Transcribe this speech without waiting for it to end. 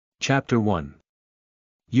Chapter 1.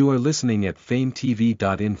 You are listening at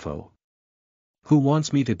famvetv.info. Who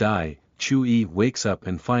wants me to die? Chewie wakes up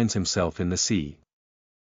and finds himself in the sea.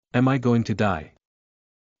 Am I going to die?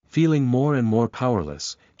 Feeling more and more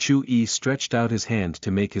powerless, Chewie stretched out his hand to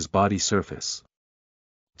make his body surface.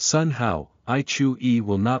 Sun Hao, I Chewie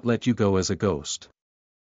will not let you go as a ghost.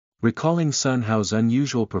 Recalling Sun Hao's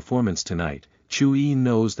unusual performance tonight, Chewie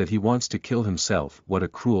knows that he wants to kill himself. What a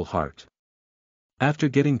cruel heart. After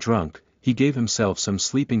getting drunk, he gave himself some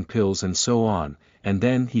sleeping pills and so on, and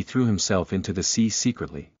then he threw himself into the sea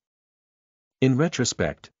secretly. In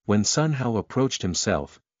retrospect, when Sun Hao approached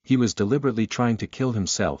himself, he was deliberately trying to kill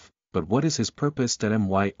himself, but what is his purpose?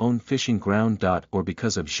 My own fishing ground. Or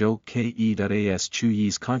because of Zhou Ke.as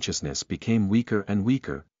Chuy's consciousness became weaker and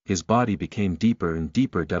weaker, his body became deeper and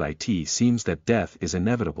deeper. It seems that death is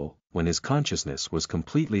inevitable. When his consciousness was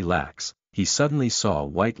completely lax, he suddenly saw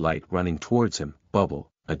white light running towards him, bubble,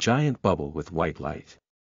 a giant bubble with white light.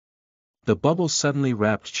 The bubble suddenly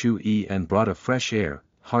wrapped Chewie and brought a fresh air.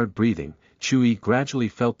 Hard breathing, Chewie gradually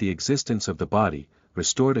felt the existence of the body,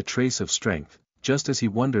 restored a trace of strength. Just as he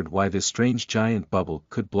wondered why this strange giant bubble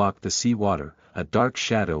could block the sea water, a dark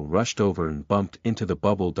shadow rushed over and bumped into the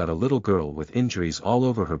bubble. A little girl with injuries all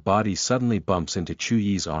over her body suddenly bumps into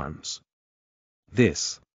Chewie's arms.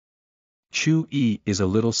 This Chewie is a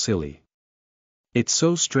little silly. It's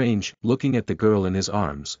so strange. Looking at the girl in his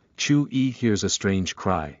arms, Chewie hears a strange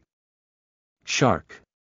cry. Shark.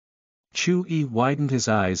 Chewie widened his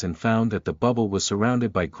eyes and found that the bubble was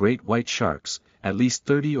surrounded by great white sharks, at least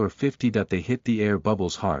 30 or 50. They hit the air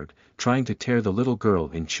bubbles hard, trying to tear the little girl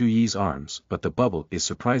in Chewie's arms, but the bubble is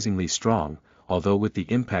surprisingly strong, although with the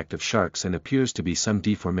impact of sharks and appears to be some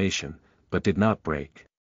deformation, but did not break.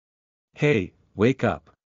 Hey, wake up.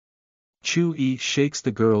 Chewie shakes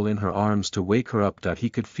the girl in her arms to wake her up.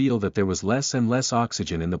 He could feel that there was less and less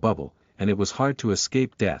oxygen in the bubble, and it was hard to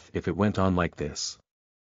escape death if it went on like this.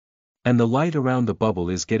 And the light around the bubble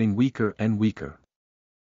is getting weaker and weaker.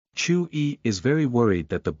 Chewie is very worried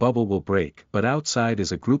that the bubble will break, but outside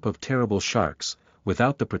is a group of terrible sharks.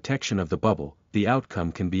 Without the protection of the bubble, the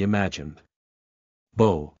outcome can be imagined.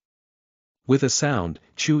 Bo! With a sound,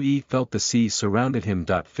 Chewie felt the sea surrounded him.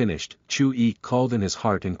 Finished, Chewie called in his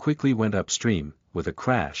heart and quickly went upstream. With a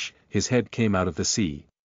crash, his head came out of the sea.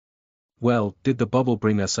 Well, did the bubble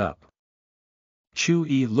bring us up?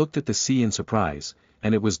 Chewie looked at the sea in surprise,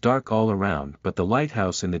 and it was dark all around, but the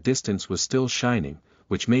lighthouse in the distance was still shining,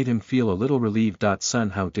 which made him feel a little relieved. Sun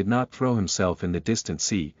Hao did not throw himself in the distant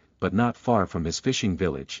sea, but not far from his fishing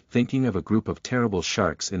village. Thinking of a group of terrible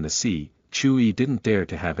sharks in the sea, Chewie didn't dare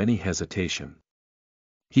to have any hesitation.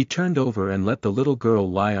 He turned over and let the little girl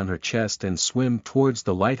lie on her chest and swim towards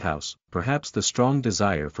the lighthouse. Perhaps the strong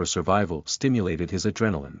desire for survival stimulated his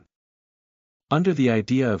adrenaline. Under the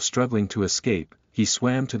idea of struggling to escape, he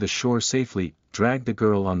swam to the shore safely, dragged the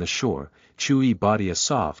girl on the shore. Chewie body a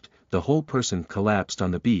soft, the whole person collapsed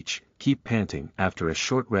on the beach. Keep panting. After a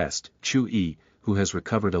short rest, Chewie, who has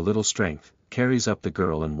recovered a little strength, carries up the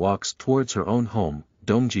girl and walks towards her own home.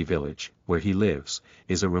 Dongji village, where he lives,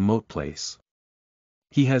 is a remote place.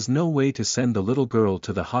 He has no way to send the little girl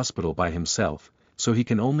to the hospital by himself, so he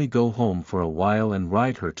can only go home for a while and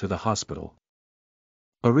ride her to the hospital.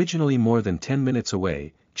 Originally more than 10 minutes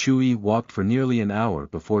away, Chewie walked for nearly an hour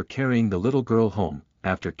before carrying the little girl home.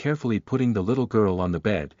 After carefully putting the little girl on the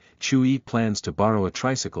bed, Chewie plans to borrow a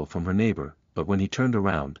tricycle from her neighbor, but when he turned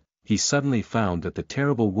around, he suddenly found that the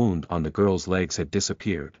terrible wound on the girl's legs had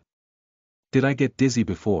disappeared. Did I get dizzy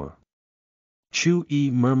before?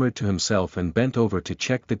 Chewie murmured to himself and bent over to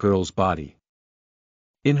check the girl's body.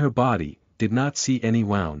 In her body, did not see any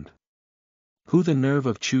wound. The nerve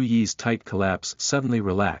of Chewie's tight collapse suddenly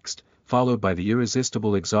relaxed, followed by the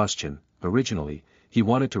irresistible exhaustion. Originally, he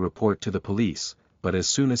wanted to report to the police, but as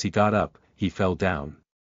soon as he got up, he fell down.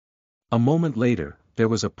 A moment later, there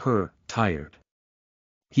was a purr, tired.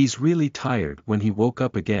 He's really tired. When he woke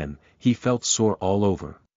up again, he felt sore all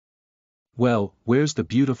over. Well, where's the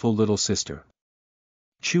beautiful little sister?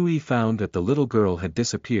 Chewie found that the little girl had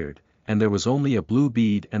disappeared, and there was only a blue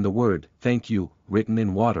bead and the word, "Thank you," written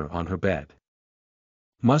in water on her bed.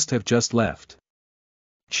 Must have just left.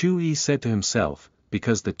 Chewie said to himself,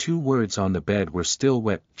 because the two words on the bed were still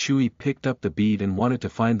wet. Chewie picked up the bead and wanted to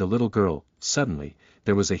find the little girl. Suddenly,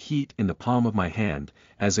 there was a heat in the palm of my hand,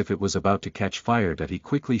 as if it was about to catch fire. He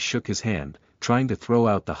quickly shook his hand, trying to throw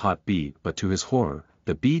out the hot bead, but to his horror,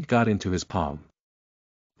 the bead got into his palm.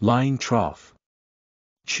 Lying trough.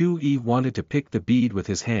 Chewie wanted to pick the bead with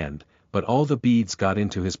his hand, but all the beads got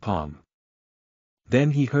into his palm.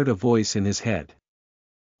 Then he heard a voice in his head.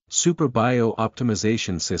 Super Bio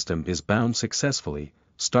Optimization System is bound successfully,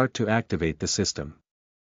 start to activate the system.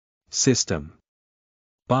 System.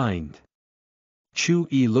 Bind.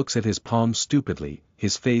 Chu-yi looks at his palm stupidly,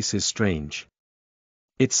 his face is strange.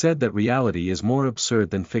 It said that reality is more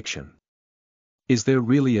absurd than fiction. Is there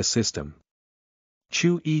really a system?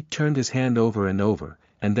 Chu-yi turned his hand over and over,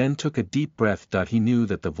 and then took a deep breath. He knew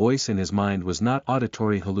that the voice in his mind was not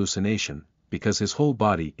auditory hallucination, because his whole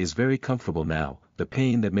body is very comfortable now. The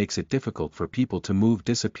pain that makes it difficult for people to move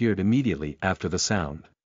disappeared immediately after the sound.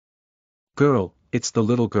 Girl, it's the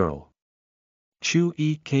little girl.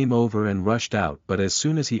 Chu-yi came over and rushed out, but as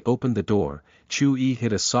soon as he opened the door, Chu-yi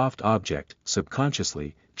hit a soft object.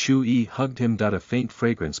 Subconsciously, Chu-yi hugged him. A faint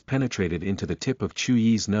fragrance penetrated into the tip of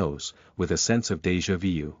Chu-yi's nose, with a sense of déjà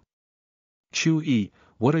vu. Chu-yi,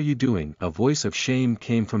 what are you doing? A voice of shame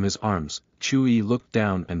came from his arms. Chu-yi looked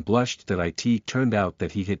down and blushed. It turned out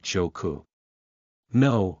that he hit Joku.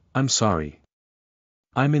 No, I'm sorry.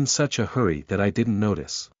 I'm in such a hurry that I didn't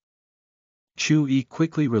notice. Chu-yi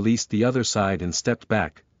quickly released the other side and stepped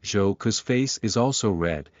back. Joku's face is also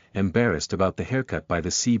red, embarrassed about the haircut by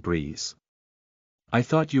the sea breeze. I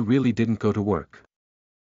thought you really didn't go to work.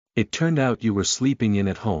 It turned out you were sleeping in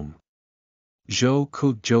at home.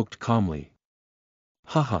 Joku joked calmly.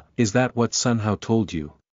 Haha, is that what Sunhao told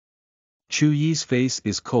you? Chu-yi's face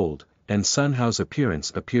is cold, and Sunhao's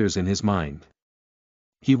appearance appears in his mind.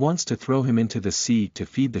 He wants to throw him into the sea to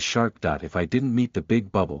feed the shark. If I didn't meet the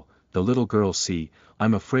big bubble, the little girl see,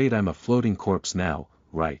 I'm afraid I'm a floating corpse now,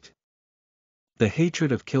 right? The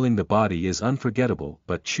hatred of killing the body is unforgettable,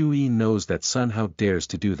 but Chu-yi knows that Sunhao dares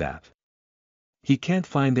to do that. He can't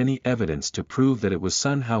find any evidence to prove that it was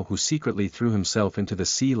Sunhao who secretly threw himself into the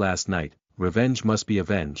sea last night. Revenge must be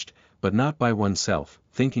avenged, but not by oneself.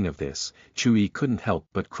 Thinking of this, Chu-yi couldn't help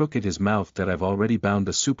but crooked his mouth. I've already bound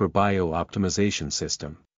the super bio optimization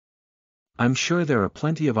system. I'm sure there are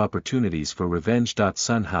plenty of opportunities for revenge.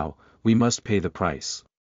 Sunhao, we must pay the price.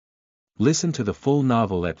 Listen to the full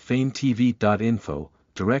novel at famvetv.info,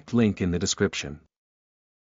 direct link in the description.